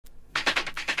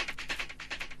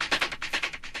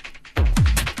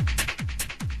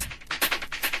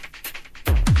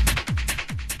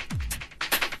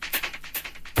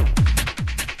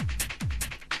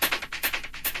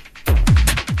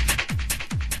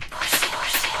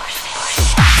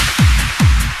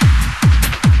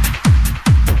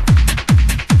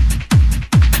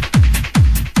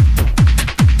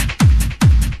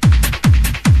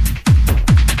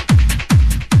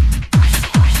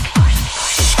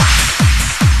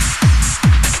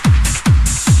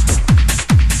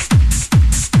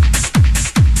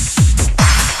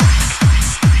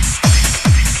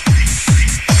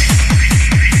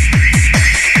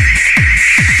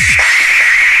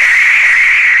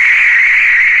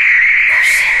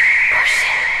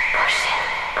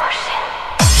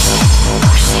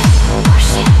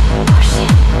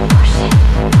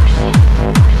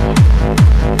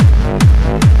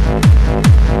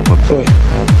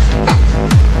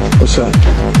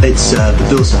It's the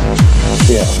bill, sir.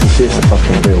 Yeah, I can see it's a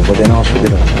fucking bill, but then ask for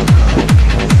dinner.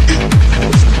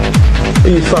 What are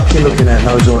you fucking looking at,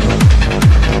 no joint?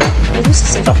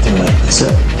 Nothing, mate. Sir,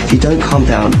 if you don't calm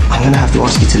down, I'm gonna have to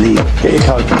ask you to leave. Get your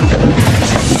coat.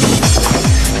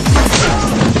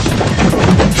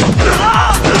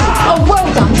 Oh, well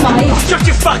done, mate. Shut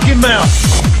your fucking mouth!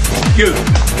 You,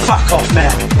 fuck off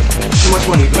now. How much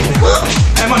money you got in there?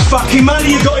 How much fucking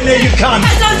money you got in there, you cunt?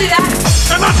 Don't do that.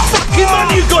 How much fucking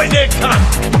money you got in there, cunt?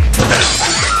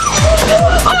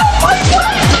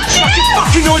 Shut your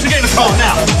fucking noise and get in the car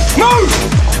now! Move!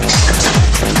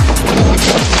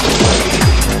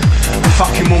 The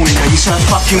fucking morning now, you say a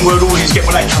fucking word, all you get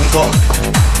what that cunt got.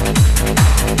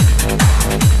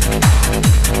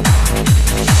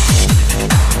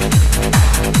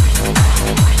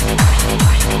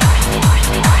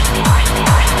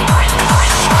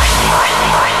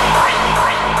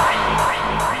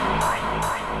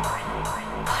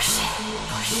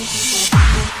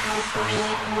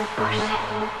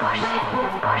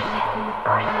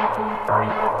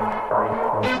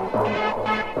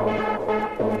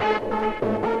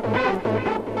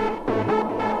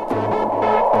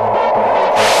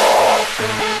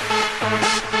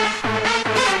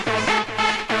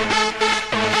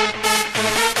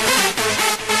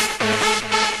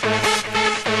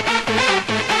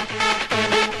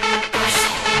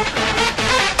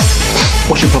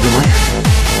 What's your problem, mate?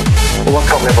 Well, I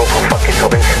can't live off on fucking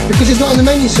toppings. Because it's not on the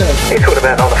menu, sir. You're talking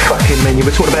about on the fucking menu.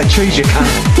 We're talking about cheese, you cunt.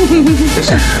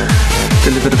 Listen,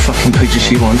 deliver the fucking pizza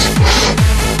she wants.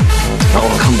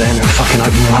 I'll come down and fucking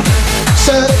open her up.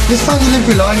 Sir, this phone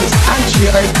delivery line is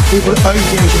actually open for people over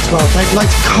the age of 12. They'd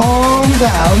like to calm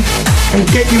down and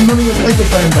get your money and paper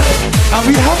phone back. I'll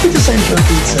be happy to send you a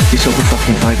pizza. Yourself a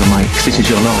fucking favour, mate, 'cause this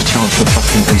is your last chance for a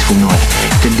fucking peaceful night.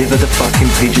 Deliver the fucking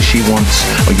pizza she wants,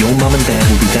 or your mum and dad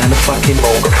will be down the fucking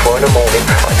morgue at 4 in the morning,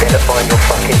 identifying your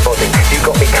fucking body. You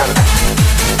got me, cunt.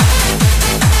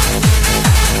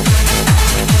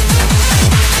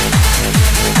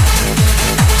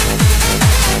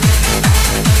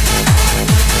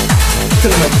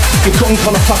 You're cotton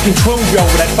on a fucking 12-year-old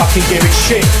with that fucking gear, it's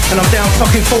shit, and I'm down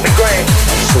fucking 40 grand.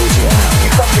 I'll sort you out. You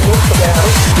fucking look for that.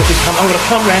 Look, I'm gonna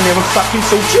come round there and fucking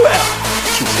sort you out.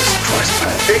 Jesus Christ,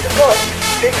 Pat. Jesus Christ.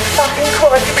 Jesus fucking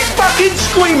Christ. You'll be fucking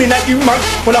screaming at you, mate,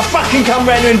 when I fucking come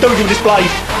round here and do you this blade.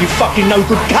 You fucking no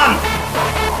good cunt.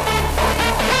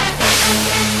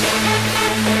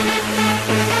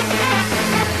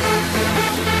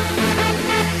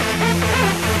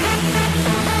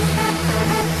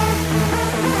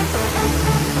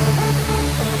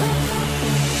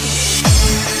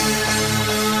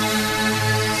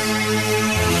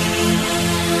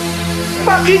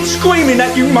 Fucking screaming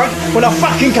at you, mate, when I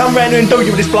fucking come round here and do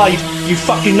you with this blade. You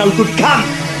fucking no good cunt.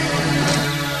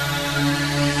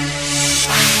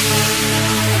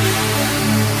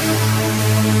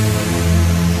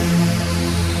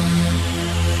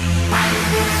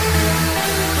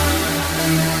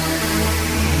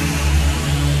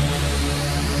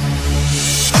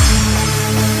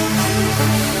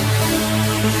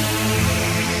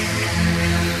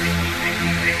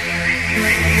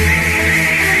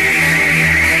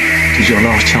 This is your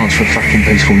last chance for a fucking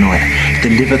peaceful night.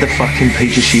 Deliver the fucking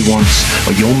pizza she wants,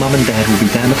 or your mum and dad will be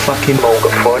down the fucking morgue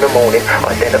at 4 in the morning,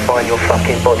 identifying your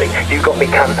fucking body. You got me,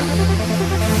 cunt.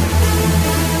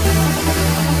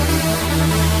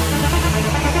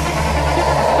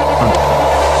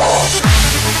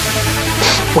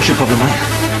 What's your problem, mate?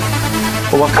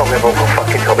 Well, I can't live off on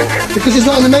fucking toppings. Because it's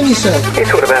not on the menu, sir. You're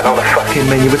talking about on the fucking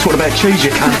menu. We're talking about cheese, you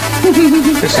cunt.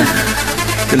 Listen,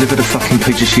 deliver the fucking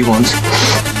pizza she wants.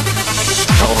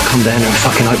 I'll come down and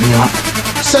fucking open you up.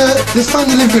 Sir, this phone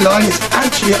delivery line is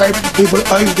actually open for people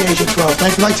over the age of 12.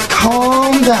 They'd like to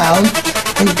calm down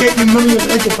and get your money and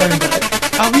paper phone back.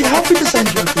 I'll be happy to send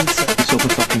you a pizza. Yourself a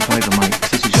fucking favour, mate,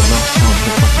 'cause this is your last chance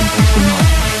for a fucking peaceful night.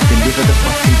 Deliver the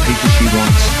fucking pizza she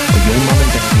wants, or your mum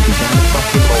and dad will be down the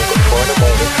fucking morgue at 4 in the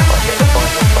morning,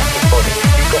 identifying your fucking body.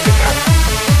 You got me, cunt.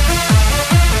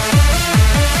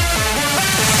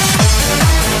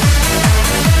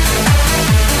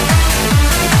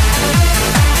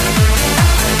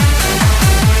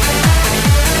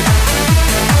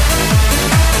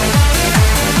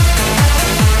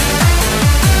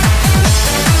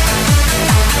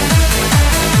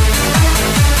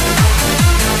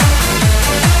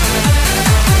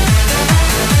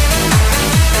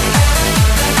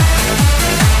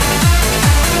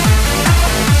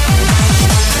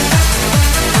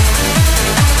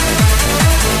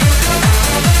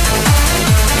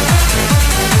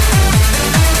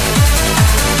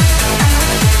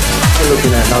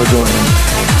 Looking at no joint.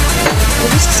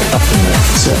 What is this? Nothing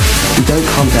there. Sir, if you don't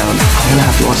calm down, I'm gonna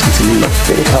have to ask you to leave.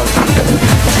 Get your car.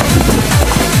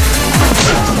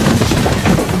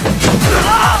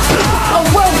 Oh,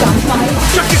 well done, mate.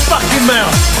 Shut your fucking mouth!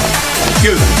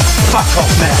 You, fuck off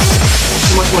now.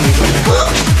 How much money you got in there?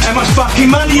 How much fucking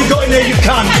money you got in there, you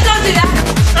cunt? Hey, don't do that.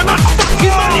 How much fucking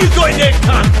money you got in there,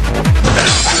 cunt?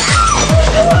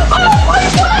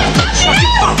 Shut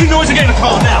your fucking noise and get in the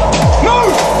car now!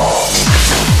 Move!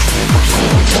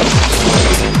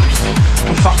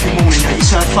 I'm fucking warning you, you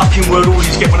say a fucking word, all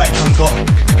you get what that cunt got.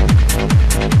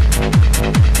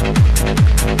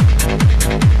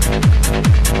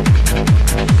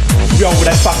 Yo, with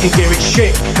that fucking gear, it's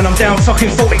shit, and I'm down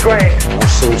fucking 40 grand. I'll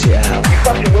sort it out. You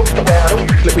fucking walked around,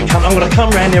 let me come, I'm gonna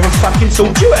come round there and fucking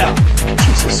sort you out.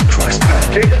 Jesus Christ, man.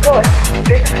 Jesus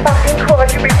fucking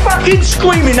Christ, you be fucking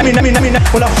screaming at me,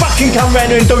 when I fucking come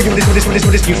round here and do you with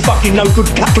this, you fucking no good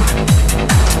cunt.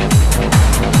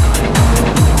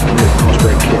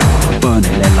 Burn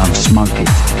it, let alone smoke it.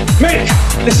 Mick,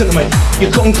 listen to me. You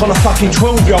couldn't con a fucking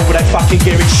 12-year-old with that fucking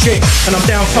gear, it's shit, and I'm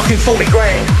down fucking 40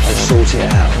 grand. I'll sort it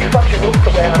out. You fucking walked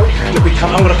around, let me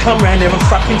come, I'm gonna come round there and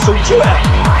fucking sort you out.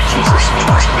 Jesus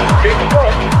Christ, man.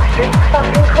 Jesus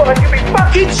fucking Christ, you be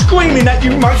fucking screaming at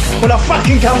you, mate, when I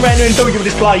fucking come round here and do you with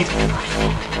this blade.